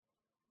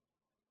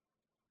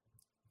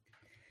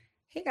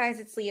Hey guys,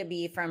 it's Leah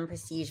B from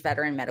Prestige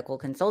Veteran Medical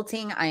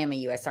Consulting. I am a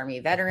U.S.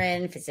 Army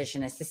veteran,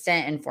 physician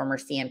assistant, and former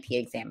C&P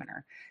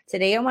examiner.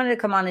 Today I wanted to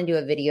come on and do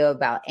a video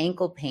about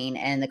ankle pain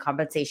and the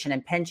compensation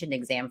and pension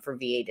exam for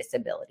VA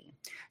disability.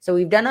 So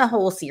we've done a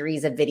whole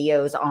series of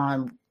videos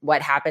on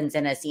what happens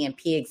in a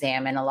C&P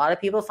exam, and a lot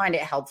of people find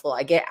it helpful.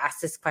 I get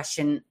asked this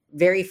question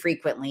very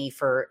frequently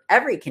for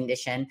every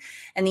condition,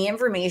 and the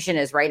information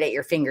is right at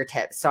your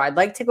fingertips. So I'd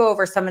like to go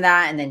over some of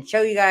that and then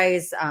show you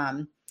guys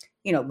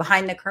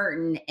behind the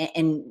curtain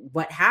and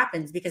what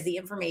happens, because the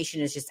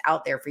information is just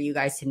out there for you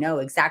guys to know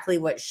exactly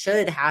what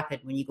should happen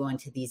when you go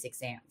into these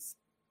exams.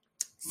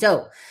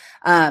 So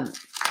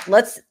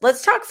let's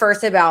talk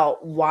first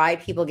about why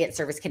people get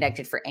service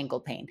connected for ankle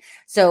pain.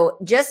 So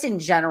just in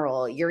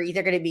general, you're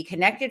either going to be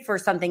connected for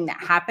something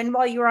that happened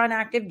while you were on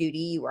active duty.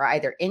 You were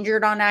either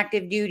injured on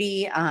active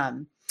duty,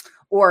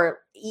 or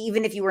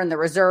even if you were in the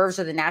reserves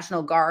or the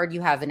National Guard, you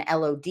have an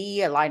LOD,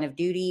 a line of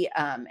duty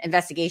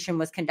investigation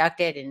was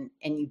conducted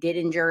and you did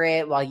injure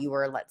it while you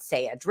were, let's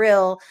say, a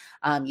drill,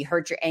 you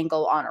hurt your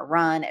ankle on a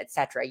run,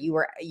 etc. You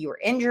were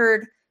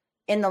injured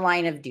in the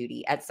line of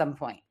duty at some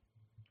point.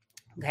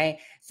 Okay,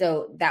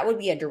 so that would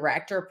be a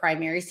direct or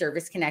primary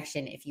service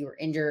connection if you were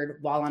injured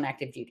while on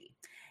active duty.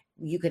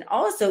 You can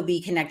also be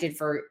connected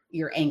for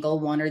your ankle,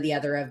 one or the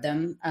other of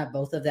them,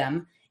 both of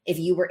them, if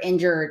you were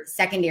injured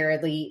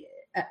secondarily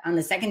on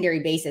the secondary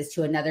basis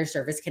to another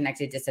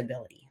service-connected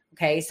disability.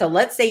 Okay, so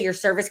let's say you're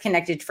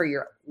service-connected for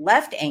your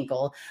left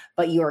ankle,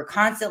 but you are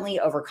constantly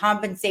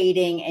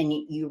overcompensating and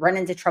you run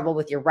into trouble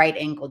with your right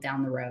ankle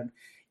down the road.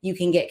 You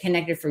can get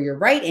connected for your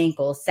right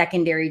ankle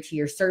secondary to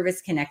your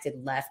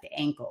service-connected left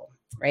ankle,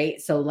 right?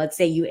 So let's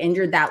say you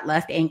injured that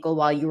left ankle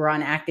while you were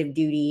on active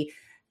duty.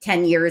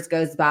 10 years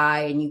goes by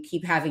and you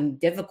keep having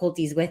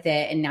difficulties with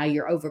it, and now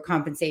you're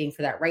overcompensating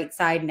for that right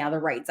side. Now the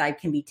right side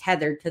can be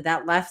tethered to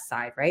that left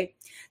side, right?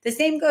 The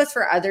same goes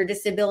for other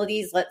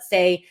disabilities. Let's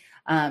say,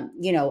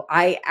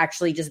 I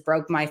actually just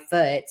broke my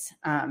foot,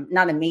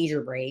 not a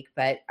major break,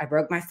 but I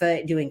broke my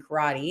foot doing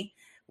karate,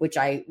 which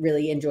I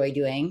really enjoy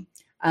doing,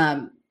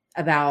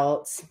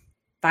 about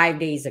 5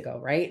 days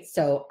ago, right?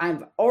 So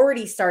I've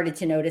already started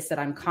to notice that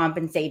I'm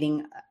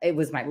compensating. It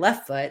was my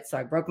left foot. So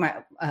I broke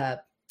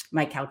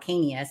my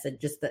calcaneus,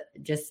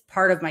 just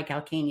part of my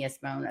calcaneus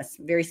bone, a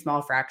very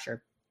small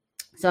fracture.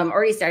 So I'm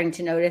already starting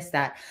to notice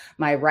that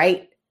my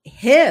right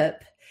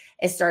hip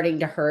is starting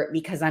to hurt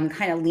because I'm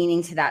kind of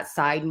leaning to that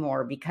side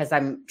more because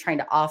I'm trying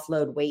to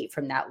offload weight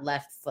from that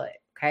left foot.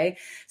 Okay.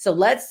 So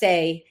let's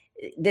say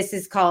this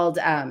is called,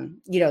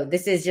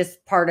 this is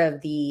just part of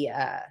the,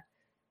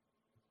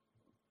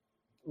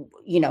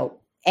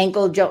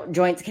 ankle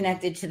joints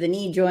connected to the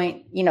knee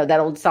joint, that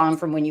old song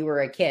from when you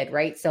were a kid,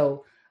 right?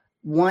 So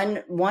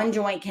one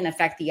joint can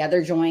affect the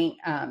other joint,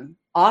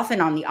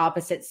 often on the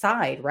opposite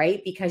side, right?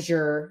 Because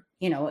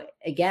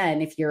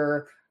again, if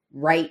your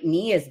right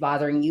knee is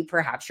bothering you,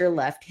 perhaps your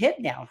left hip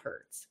now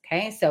hurts.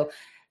 Okay. So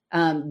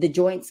the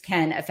joints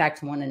can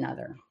affect one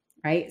another,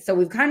 right? So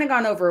we've kind of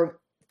gone over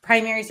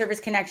primary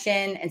service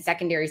connection and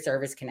secondary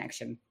service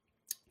connection.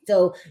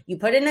 So you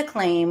put in a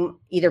claim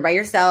either by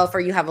yourself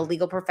or you have a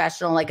legal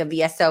professional like a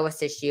VSO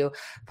assist you.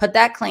 Put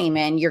that claim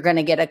in. You're going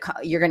to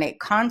get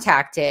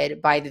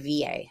contacted by the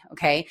VA.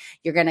 Okay,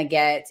 you're going to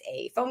get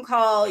a phone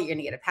call. You're going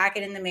to get a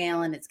packet in the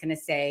mail, and it's going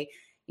to say,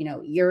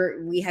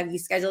 we have you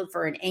scheduled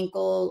for an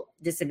ankle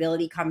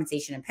disability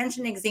compensation and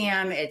pension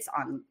exam. It's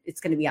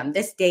going to be on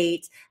this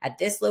date at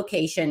this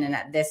location and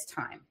at this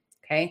time.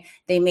 Okay.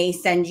 They may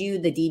send you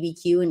the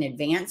DBQ in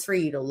advance for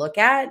you to look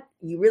at.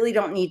 You really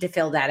don't need to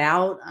fill that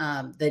out.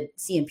 The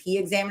C&P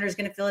examiner is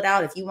going to fill it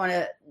out. If you want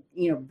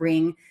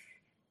to,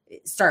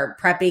 start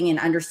prepping and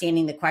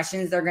understanding the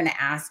questions they're going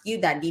to ask you,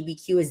 that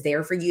DBQ is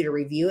there for you to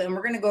review. And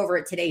we're going to go over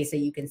it today so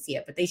you can see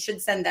it, but they should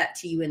send that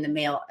to you in the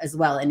mail as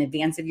well in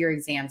advance of your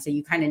exam. So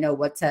you kind of know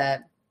what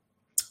to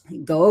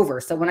go over.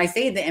 So when I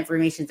say the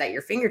information's at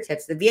your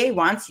fingertips, the VA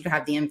wants you to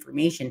have the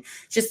information.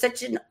 It's just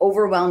such an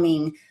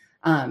overwhelming,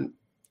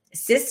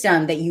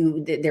 system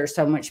that there's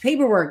so much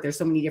paperwork, there's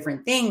so many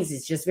different things.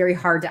 It's just very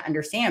hard to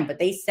understand, but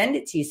they send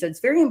it to you. So it's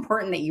very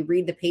important that you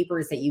read the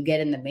papers that you get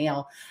in the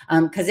mail,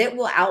 because it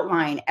will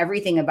outline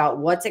everything about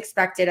what's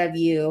expected of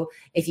you.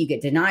 If you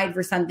get denied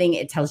for something,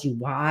 it tells you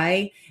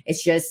why.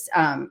 It's just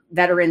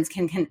veterans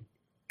can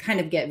kind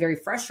of get very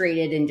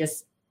frustrated and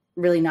just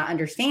really not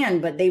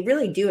understand, but they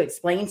really do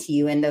explain to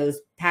you in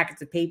those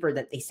packets of paper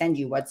that they send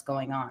you what's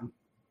going on.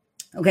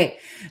 Okay,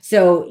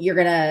 so you're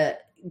going to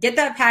get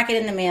that packet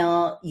in the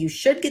mail. You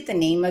should get the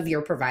name of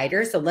your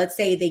provider. So let's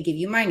say they give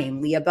you my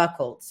name, Leah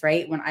Bucholz,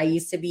 right? When I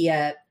used to be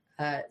a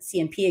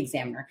C&P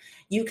examiner,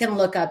 you can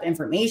look up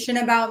information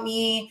about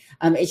me.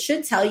 It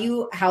should tell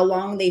you how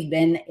long they've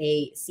been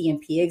a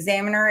C&P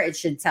examiner. It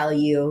should tell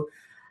you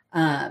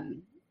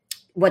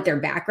what their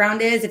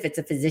background is. If it's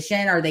a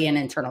physician, are they an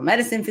internal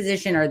medicine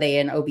physician? Are they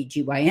an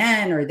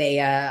OBGYN? Are they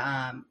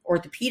a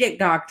orthopedic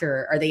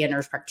doctor? Are they a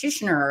nurse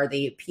practitioner? Are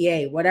they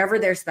a PA? Whatever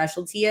their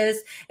specialty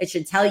is, it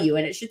should tell you.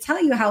 And it should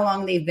tell you how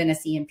long they've been a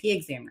C&P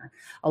examiner.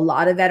 A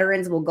lot of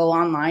veterans will go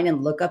online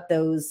and look up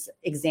those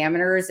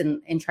examiners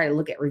and try to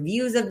look at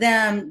reviews of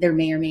them. There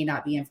may or may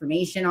not be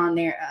information on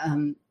there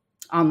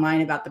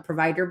online about the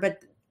provider,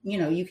 but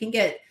you can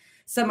get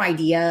some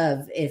idea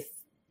of if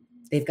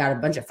they've got a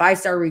bunch of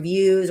 5-star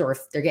reviews or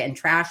if they're getting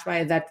trashed by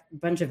a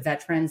bunch of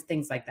veterans,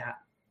 things like that.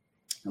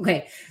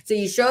 Okay, so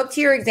you show up to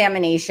your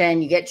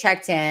examination, you get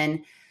checked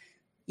in,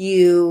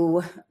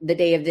 the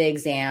day of the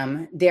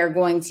exam, they're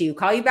going to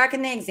call you back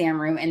in the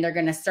exam room and they're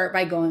going to start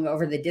by going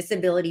over the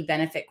Disability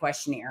Benefit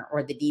Questionnaire,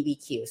 or the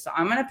DBQ. So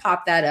I'm going to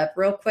pop that up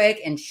real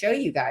quick and show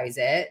you guys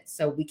it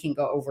so we can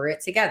go over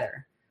it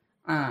together.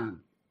 Give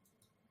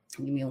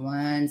me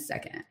 1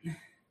 second.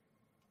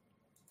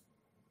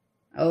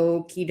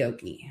 Okie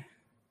dokie.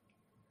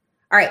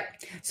 All right.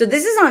 So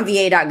this is on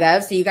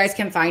va.gov. So you guys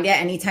can find it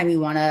anytime you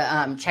want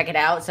to check it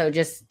out. So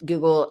just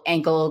Google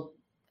ankle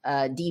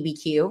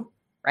DBQ,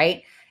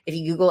 right? If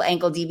you Google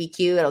ankle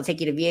DBQ, it'll take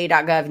you to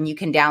va.gov and you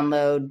can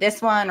download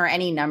this one or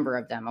any number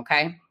of them.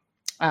 Okay.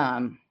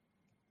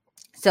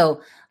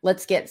 So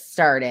let's get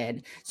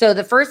started. So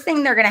the first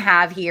thing they're going to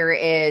have here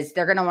is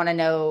they're going to want to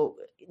know,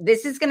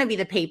 this is going to be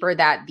the paper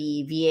that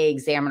the VA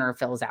examiner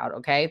fills out.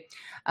 Okay.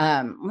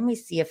 Let me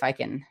see if I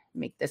can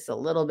make this a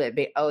little bit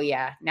big. Oh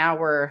yeah. Now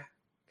we're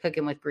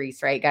cooking with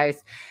grease, right,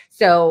 guys?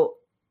 So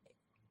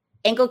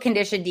ankle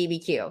condition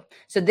DBQ.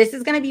 So this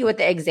is going to be what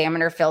the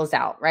examiner fills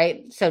out,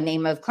 right? So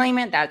name of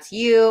claimant, that's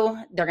you.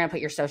 They're going to put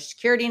your social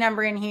security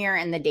number in here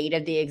and the date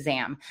of the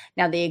exam.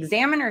 Now the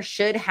examiner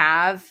should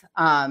have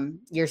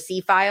your C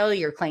file,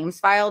 your claims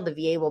file. The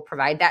VA will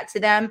provide that to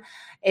them.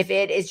 If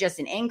it is just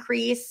an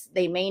increase,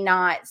 they may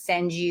not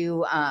send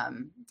you,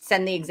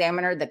 send the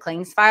examiner the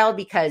claims file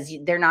because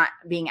they're not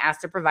being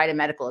asked to provide a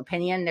medical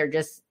opinion. They're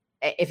just,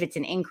 if it's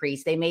an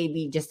increase, they may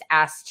be just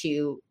asked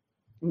to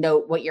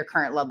note what your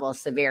current level of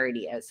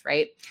severity is,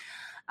 right?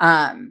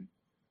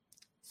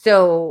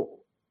 So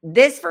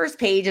this first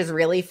page is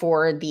really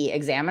for the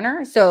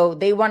examiner. So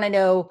they want to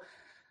know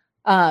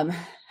are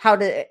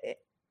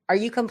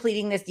you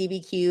completing this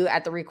DBQ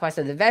at the request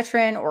of the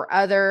veteran or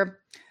other?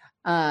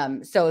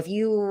 So if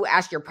you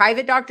ask your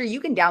private doctor,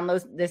 you can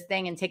download this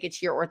thing and take it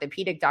to your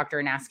orthopedic doctor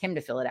and ask him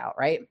to fill it out,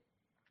 right?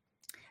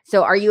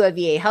 So are you a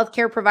VA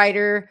healthcare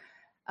provider?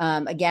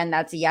 Again,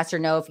 that's a yes or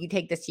no. If you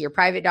take this to your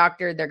private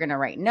doctor, they're going to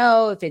write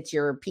no. If it's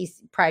your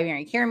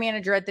primary care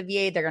manager at the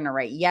VA, they're going to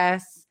write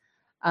yes.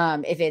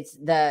 If it's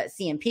the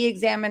C&P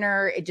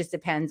examiner, it just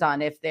depends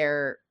on if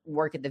they're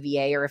work at the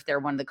VA or if they're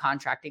one of the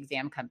contract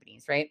exam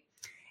companies, right?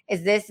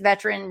 Is this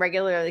veteran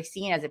regularly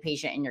seen as a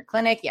patient in your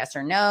clinic? Yes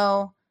or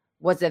no?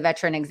 Was the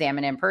veteran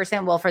examined in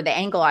person? Well, for the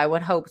ankle, I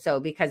would hope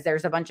so, because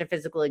there's a bunch of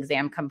physical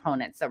exam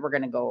components that we're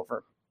going to go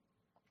over.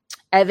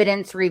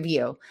 Evidence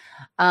review.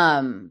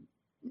 No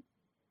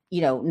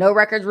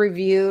records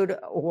reviewed,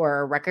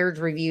 or records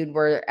reviewed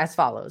were as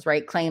follows,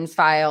 right? Claims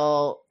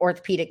file,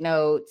 orthopedic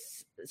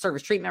notes,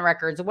 service treatment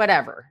records,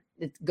 whatever.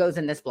 It goes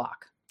in this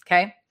block,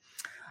 okay?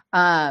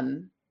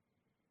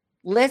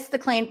 List the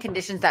claim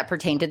conditions that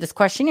pertain to this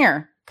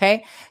questionnaire,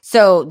 okay?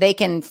 So they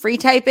can free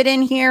type it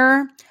in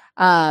here,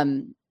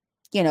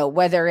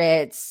 whether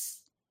it's,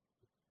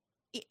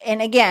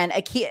 and again,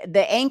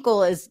 the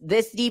ankle is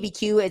this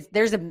DBQ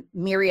there's a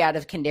myriad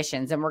of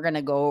conditions, and we're going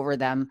to go over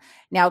them.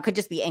 Now, it could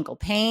just be ankle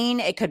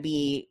pain. It could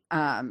be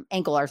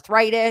ankle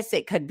arthritis.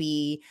 It could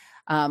be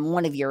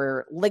one of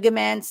your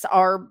ligaments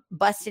are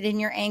busted in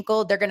your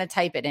ankle. They're going to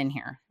type it in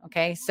here.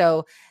 Okay.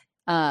 So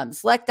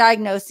select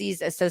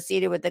diagnoses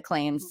associated with the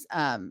claims.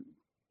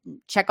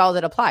 Check all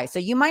that apply. So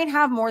you might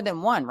have more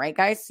than one, right,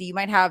 guys? So you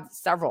might have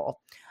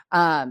several.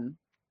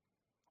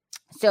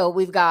 So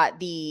we've got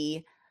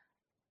the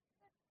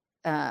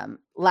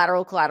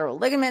lateral collateral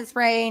ligament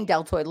sprain,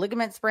 deltoid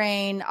ligament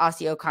sprain,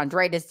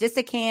 osteochondritis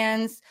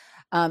dissecans,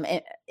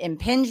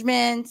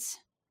 impingement,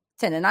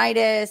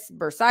 tendonitis,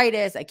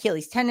 bursitis,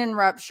 Achilles tendon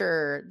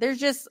rupture. There's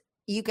just,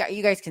 you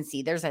guys can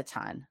see there's a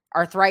ton.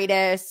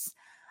 Arthritis,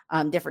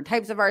 different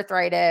types of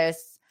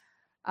arthritis,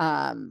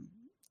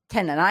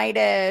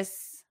 tendonitis,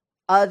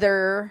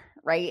 other,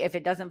 right? If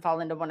it doesn't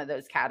fall into one of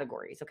those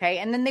categories. Okay.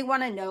 And then they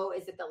want to know,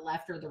 is it the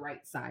left or the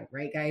right side,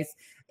 right, guys?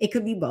 It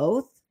could be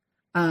both.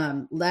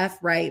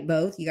 Left, right,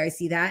 both. You guys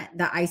see that?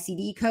 The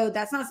ICD code,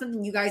 that's not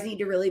something you guys need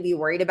to really be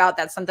worried about.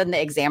 That's something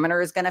the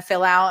examiner is going to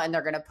fill out, and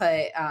they're going to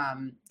put,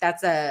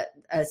 that's a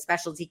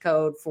specialty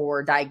code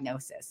for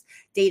diagnosis.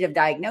 Date of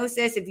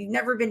diagnosis. If you've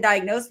never been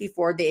diagnosed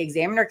before, the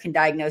examiner can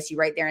diagnose you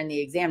right there in the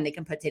exam. They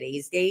can put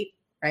today's date,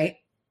 right?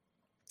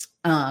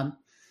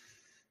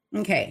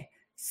 Okay.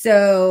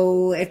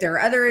 So if there are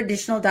other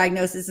additional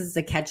diagnoses, it's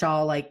a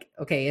catch-all, like,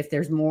 okay, if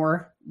there's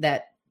more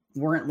that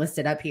weren't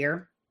listed up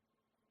here.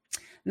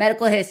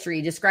 Medical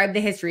history, describe the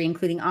history,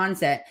 including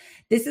onset.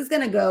 This is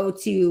going to go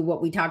to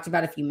what we talked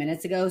about a few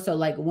minutes ago. So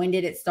like, when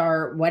did it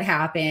start? What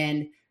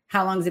happened?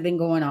 How long has it been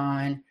going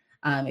on?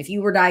 If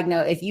you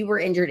were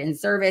injured in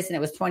service and it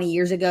was 20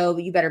 years ago,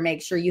 you better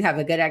make sure you have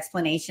a good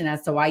explanation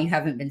as to why you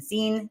haven't been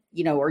seen,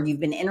 or you've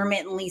been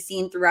intermittently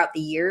seen throughout the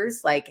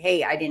years. Like,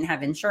 hey, I didn't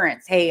have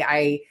insurance. Hey,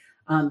 I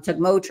took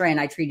Motrin.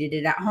 I treated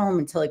it at home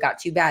until it got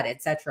too bad,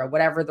 etc.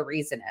 Whatever the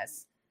reason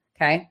is.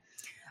 Okay.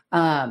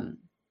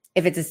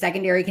 If it's a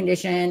secondary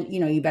condition,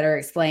 you better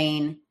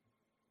explain,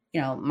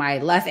 my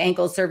left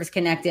ankle is service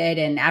connected,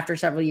 and after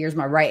several years,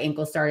 my right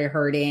ankle started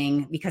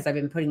hurting because I've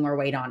been putting more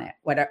weight on it,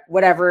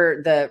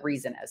 whatever the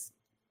reason is.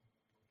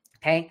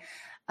 Okay.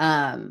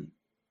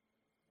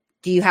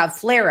 Do you have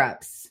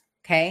flare-ups?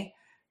 Okay.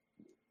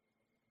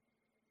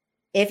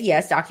 If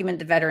yes, document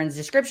the veteran's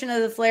description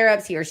of the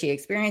flare-ups he or she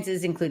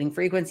experiences, including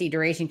frequency,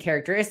 duration,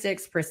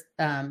 characteristics,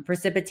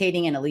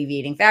 precipitating and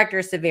alleviating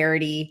factors,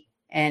 severity,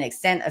 and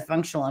extent of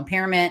functional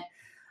impairment.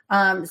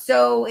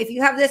 So if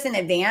you have this in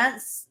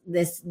advance,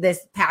 this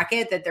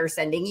packet that they're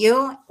sending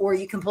you, or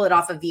you can pull it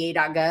off of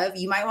va.gov,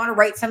 you might want to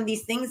write some of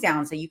these things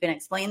down so you can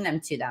explain them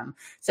to them.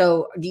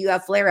 So do you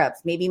have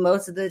flare-ups? Maybe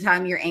most of the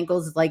time your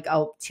ankle's is like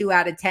a 2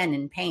 out of 10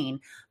 in pain,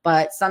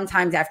 but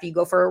sometimes after you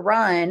go for a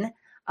run,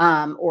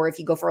 or if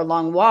you go for a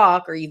long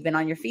walk or you've been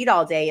on your feet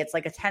all day, it's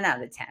like a 10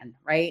 out of 10,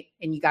 right?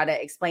 And you got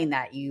to explain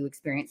that you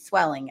experience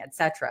swelling,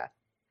 etc.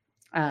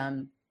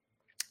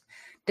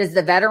 Does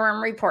the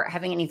veteran report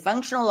having any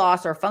functional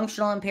loss or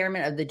functional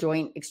impairment of the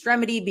joint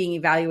extremity being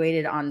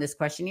evaluated on this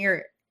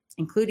questionnaire,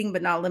 including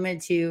but not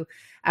limited to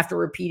after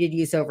repeated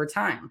use over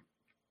time?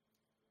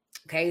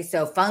 Okay,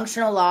 so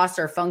functional loss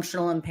or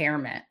functional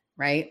impairment,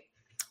 right?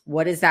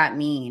 What does that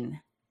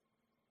mean?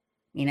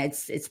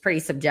 It's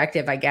pretty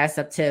subjective, I guess,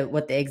 up to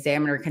what the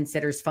examiner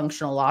considers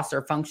functional loss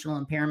or functional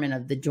impairment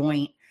of the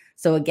joint.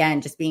 So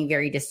again, just being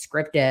very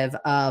descriptive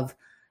of,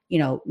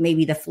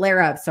 maybe the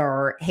flare-ups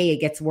are, hey,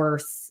 it gets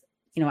worse,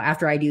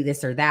 after I do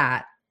this or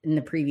that in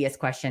the previous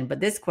question. But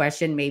this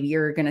question, maybe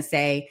you're going to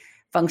say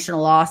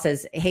functional loss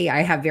as, hey,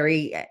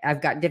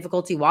 I've got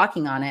difficulty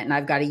walking on it and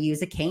I've got to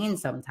use a cane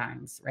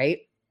sometimes, right?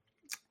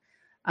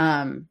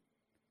 Do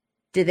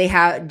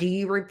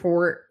you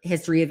report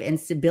history of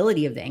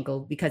instability of the ankle?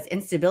 Because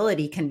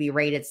instability can be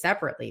rated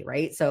separately,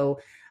 right? So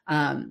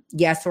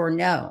yes or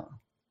no,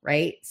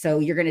 right? So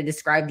you're going to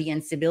describe the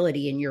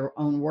instability in your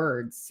own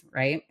words,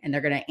 right? And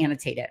they're going to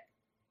annotate it.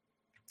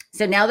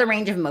 So now the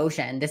range of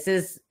motion. This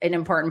is an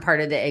important part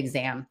of the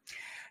exam.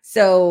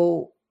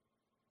 So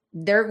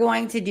they're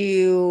going to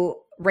do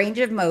range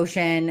of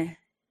motion.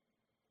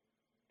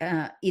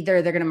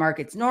 Either they're going to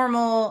mark it's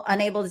normal,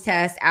 unable to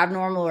test,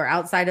 abnormal, or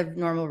outside of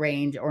normal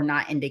range, or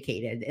not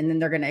indicated. And then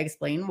they're going to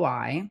explain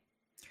why.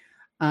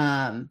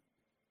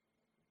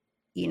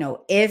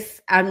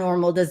 If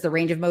abnormal, does the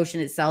range of motion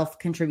itself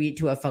contribute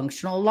to a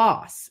functional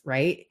loss,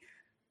 right?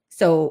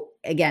 So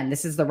again,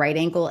 this is the right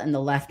ankle and the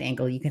left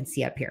ankle you can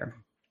see up here.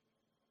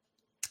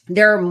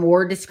 There are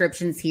more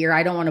descriptions here.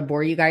 I don't want to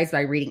bore you guys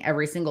by reading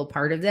every single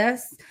part of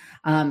this.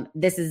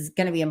 This is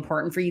going to be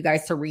important for you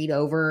guys to read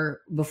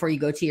over before you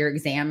go to your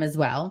exam as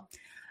well.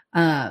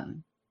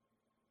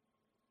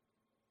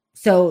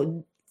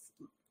 So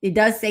it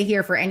does say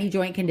here, for any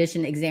joint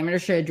condition, the examiner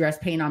should address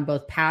pain on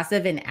both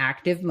passive and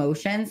active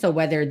motion. So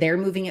whether they're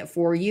moving it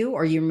for you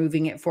or you're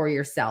moving it for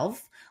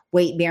yourself,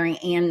 weight bearing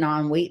and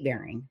non-weight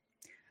bearing.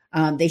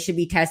 They should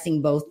be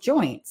testing both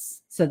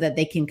joints so that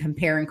they can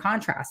compare and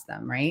contrast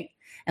them, right?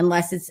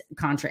 Unless it's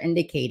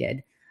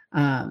contraindicated,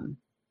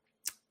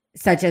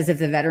 such as if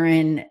the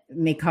veteran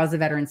may cause the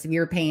veteran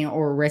severe pain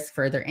or risk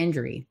further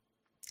injury.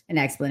 An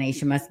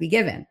explanation must be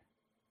given,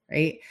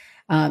 right?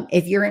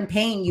 If you're in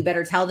pain, you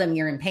better tell them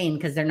you're in pain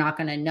because they're not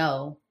going to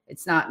know.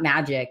 It's not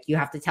magic. You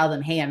have to tell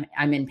them, hey,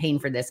 I'm in pain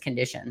for this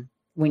condition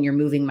when you're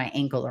moving my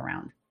ankle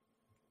around.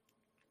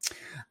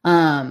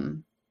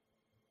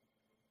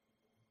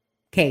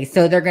 Okay,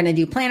 so they're going to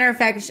do plantar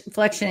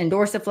flexion and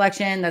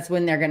dorsiflexion. That's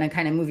when they're going to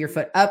kind of move your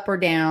foot up or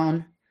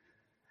down.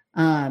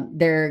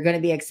 They're going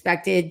to be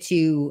expected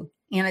to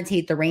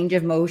annotate the range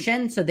of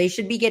motion. So they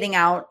should be getting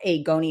out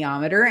a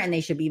goniometer and they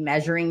should be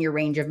measuring your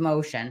range of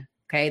motion.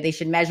 Okay, they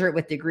should measure it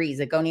with degrees.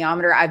 A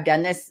goniometer, I've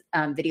done this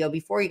video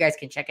before. You guys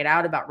can check it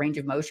out about range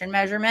of motion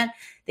measurement.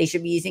 They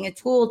should be using a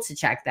tool to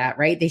check that,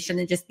 right? They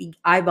shouldn't just be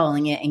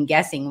eyeballing it and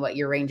guessing what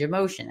your range of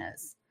motion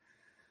is.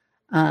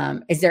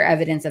 Is there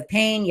evidence of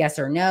pain? Yes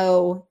or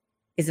no?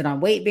 Is it on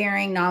weight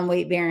bearing,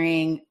 non-weight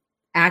bearing,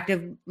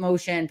 active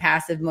motion,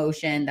 passive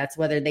motion? That's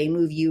whether they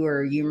move you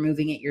or you're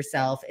moving it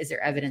yourself. Is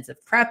there evidence of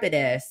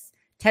crepitus,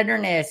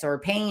 tenderness, or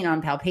pain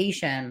on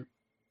palpation?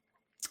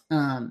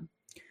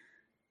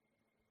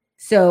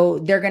 So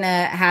they're going to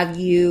have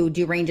you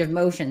do range of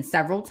motion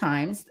several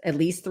times, at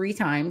least 3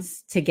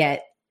 times to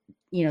get,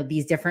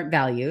 these different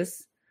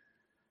values.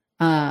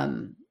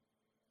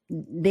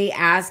 They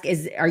ask,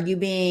 are you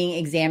being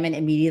examined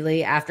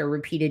immediately after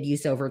repeated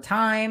use over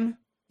time?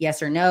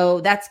 Yes or no?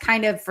 That's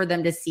kind of for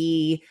them to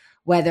see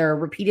whether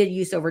repeated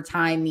use over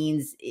time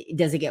means,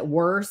 does it get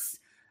worse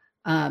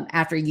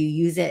after you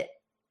use it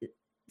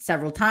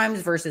several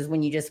times versus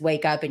when you just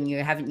wake up and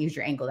you haven't used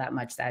your ankle that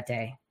much that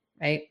day,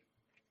 right?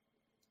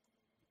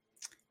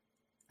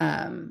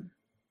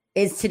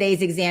 Is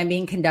today's exam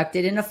being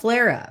conducted in a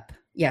flare-up?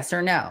 Yes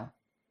or no?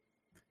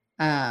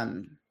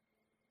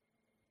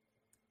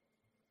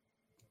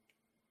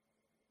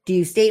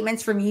 Do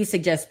statements from you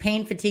suggest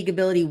pain,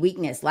 fatigability,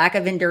 weakness, lack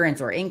of endurance,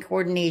 or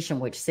incoordination,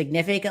 which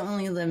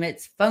significantly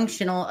limits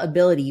functional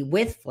ability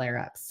with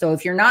flare-ups? So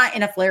if you're not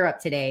in a flare-up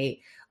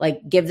today,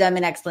 like give them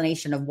an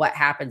explanation of what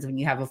happens when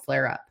you have a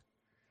flare-up.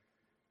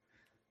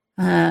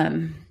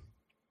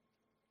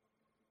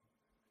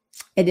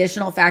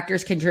 Additional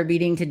factors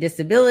contributing to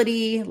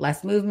disability: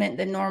 less movement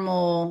than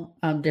normal,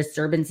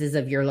 disturbances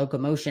of your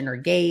locomotion or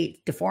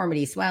gait,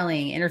 deformity,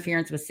 swelling,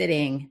 interference with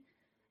sitting,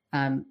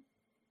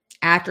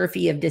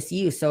 atrophy of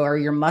disuse. So are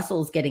your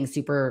muscles getting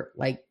super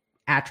like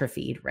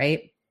atrophied,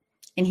 right?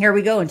 And here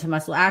we go into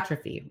muscle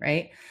atrophy,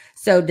 right?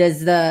 So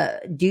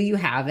do you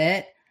have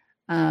it?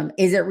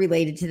 Is it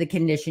related to the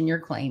condition you're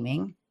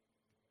claiming?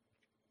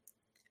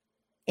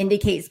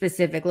 Indicate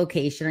specific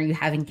location. Are you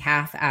having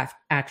calf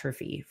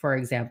atrophy, for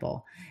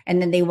example?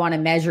 And then they want to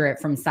measure it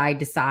from side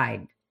to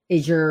side.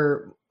 Is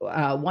your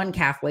one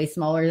calf way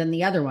smaller than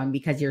the other one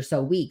because you're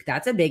so weak?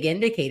 That's a big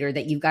indicator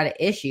that you've got an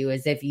issue.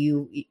 Is if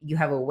you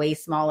have a way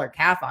smaller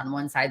calf on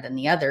one side than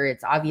the other,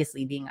 it's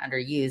obviously being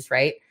underused,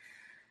 right?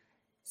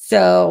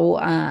 So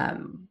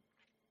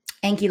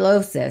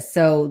ankylosis.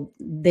 So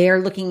they're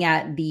looking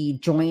at the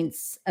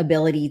joint's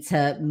ability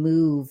to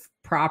move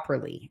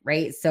properly,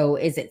 right? So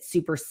is it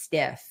super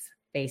stiff,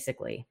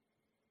 basically?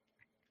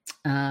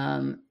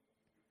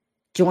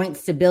 Joint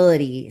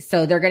stability.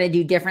 So they're going to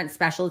do different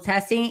special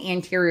testing.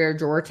 Anterior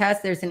drawer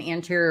test. There's an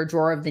anterior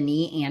drawer of the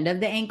knee and of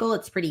the ankle.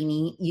 It's pretty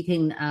neat. You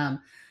can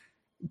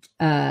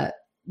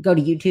go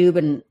to YouTube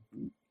and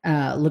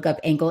look up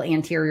ankle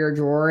anterior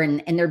drawer,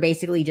 and they're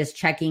basically just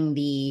checking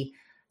the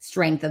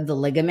strength of the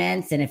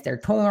ligaments and if they're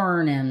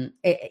torn. And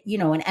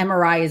an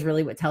MRI is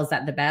really what tells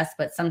that the best.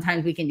 But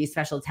sometimes we can do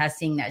special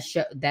testing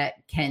that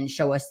can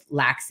show us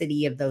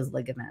laxity of those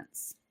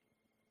ligaments.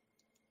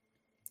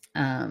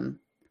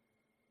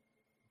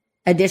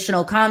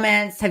 Additional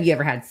comments: have you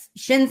ever had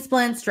shin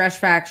splints, stress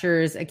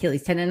fractures,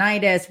 Achilles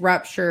tendonitis,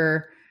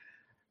 rupture?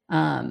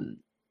 And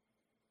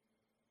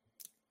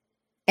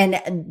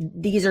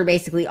these are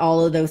basically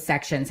all of those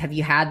sections. Have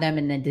you had them?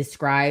 And then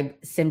describe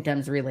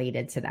symptoms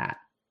related to that.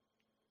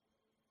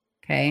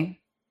 Okay.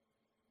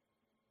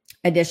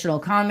 Additional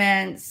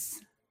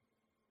comments: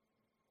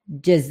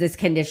 does this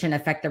condition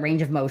affect the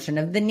range of motion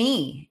of the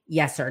knee?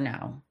 Yes or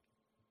no?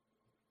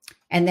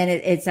 And then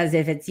it says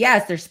if it's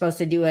yes, they're supposed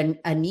to do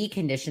a knee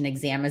condition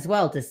exam as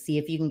well to see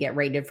if you can get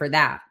rated for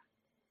that.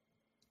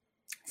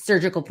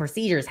 Surgical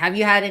procedures: have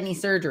you had any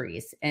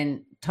surgeries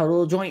and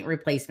total joint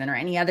replacement or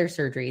any other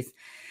surgeries?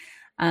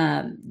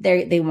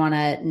 They want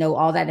to know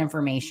all that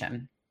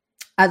information.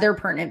 Other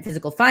pertinent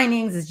physical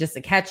findings is just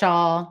a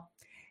catch-all.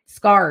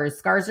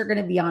 Scars are going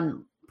to be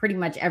on pretty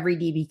much every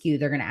DBQ.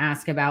 They're going to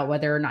ask about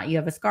whether or not you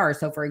have a scar.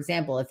 So for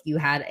example, if you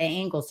had an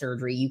ankle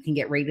surgery, you can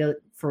get rated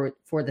for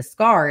the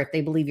scar. If they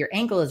believe your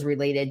ankle is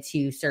related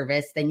to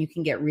service, then you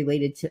can get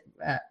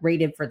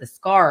rated for the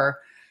scar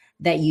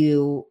that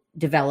you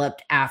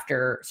developed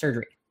after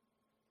surgery.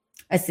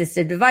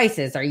 Assistive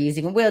devices: are you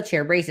using a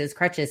wheelchair, braces,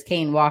 crutches,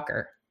 cane,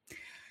 walker?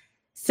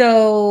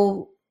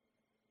 So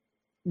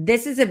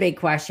this is a big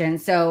question.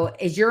 So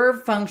is your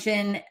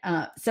function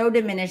so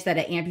diminished that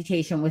an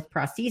amputation with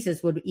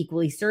prosthesis would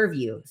equally serve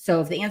you? So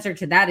if the answer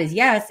to that is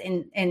yes,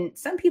 and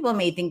some people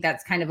may think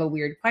that's kind of a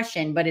weird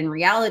question, but in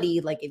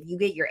reality, like if you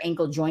get your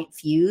ankle joint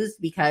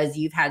fused because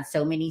you've had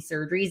so many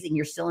surgeries and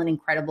you're still in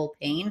incredible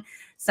pain,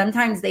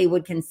 sometimes they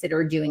would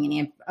consider doing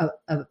an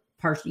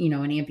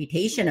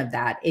amputation of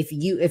that.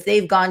 If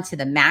they've gone to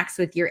the max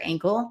with your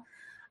ankle,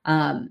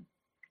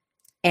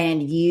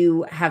 and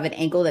you have an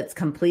ankle that's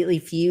completely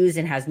fused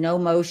and has no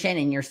motion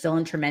and you're still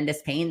in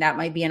tremendous pain, that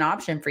might be an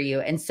option for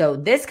you. And so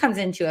this comes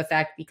into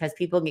effect because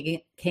people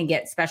can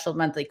get special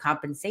monthly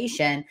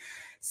compensation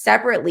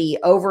separately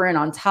over and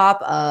on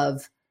top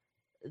of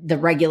the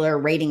regular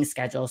rating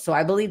schedule. So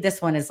I believe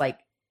this one is like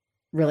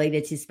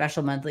related to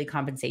special monthly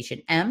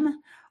compensation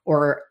M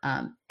or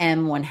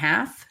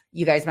M1/2.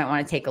 You guys might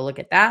want to take a look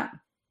at that.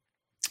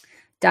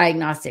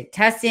 Diagnostic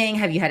testing: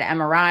 have you had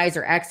MRIs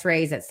or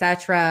X-rays,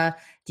 etc.?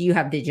 Do you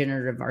have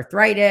degenerative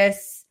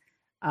arthritis?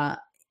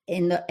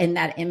 In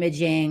that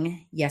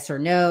imaging, yes or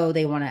no?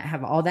 They want to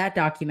have all that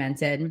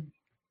documented.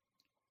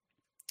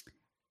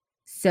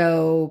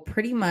 So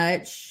pretty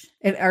much,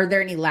 are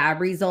there any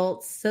lab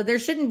results? So there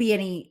shouldn't be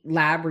any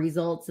lab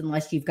results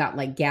unless you've got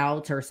like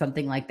gout or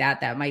something like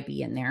that. That might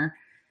be in there.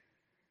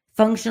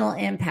 Functional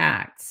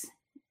impacts: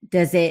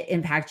 does it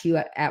impact you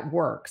at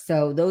work?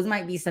 So those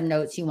might be some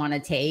notes you want to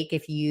take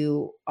if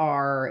you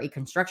are a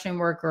construction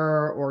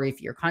worker, or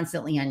if you're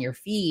constantly on your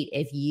feet,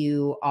 if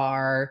you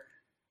are,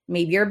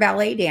 maybe you're a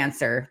ballet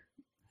dancer,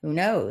 who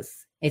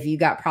knows? If you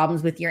got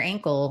problems with your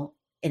ankle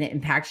and it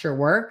impacts your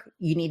work,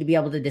 you need to be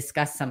able to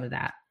discuss some of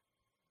that,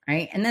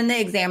 right? And then the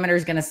examiner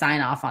is going to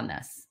sign off on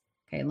this.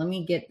 Okay, let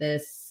me get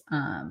this,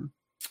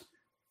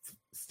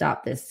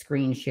 stop this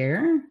screen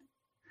share.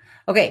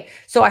 Okay,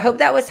 so I hope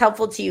that was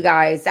helpful to you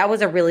guys. That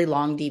was a really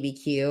long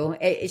DBQ.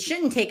 It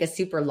shouldn't take a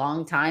super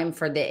long time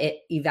for the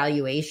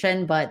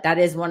evaluation, but that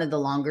is one of the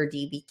longer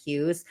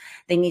DBQs.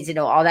 They need to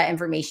know all that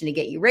information to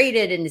get you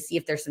rated and to see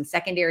if there's some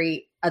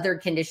secondary other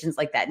conditions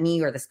like that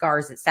knee or the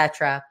scars,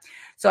 etc.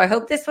 So I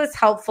hope this was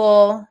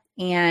helpful.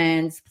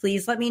 And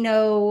please let me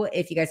know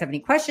if you guys have any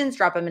questions,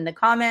 drop them in the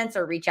comments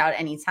or reach out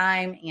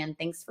anytime. And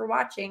thanks for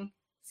watching.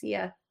 See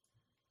ya.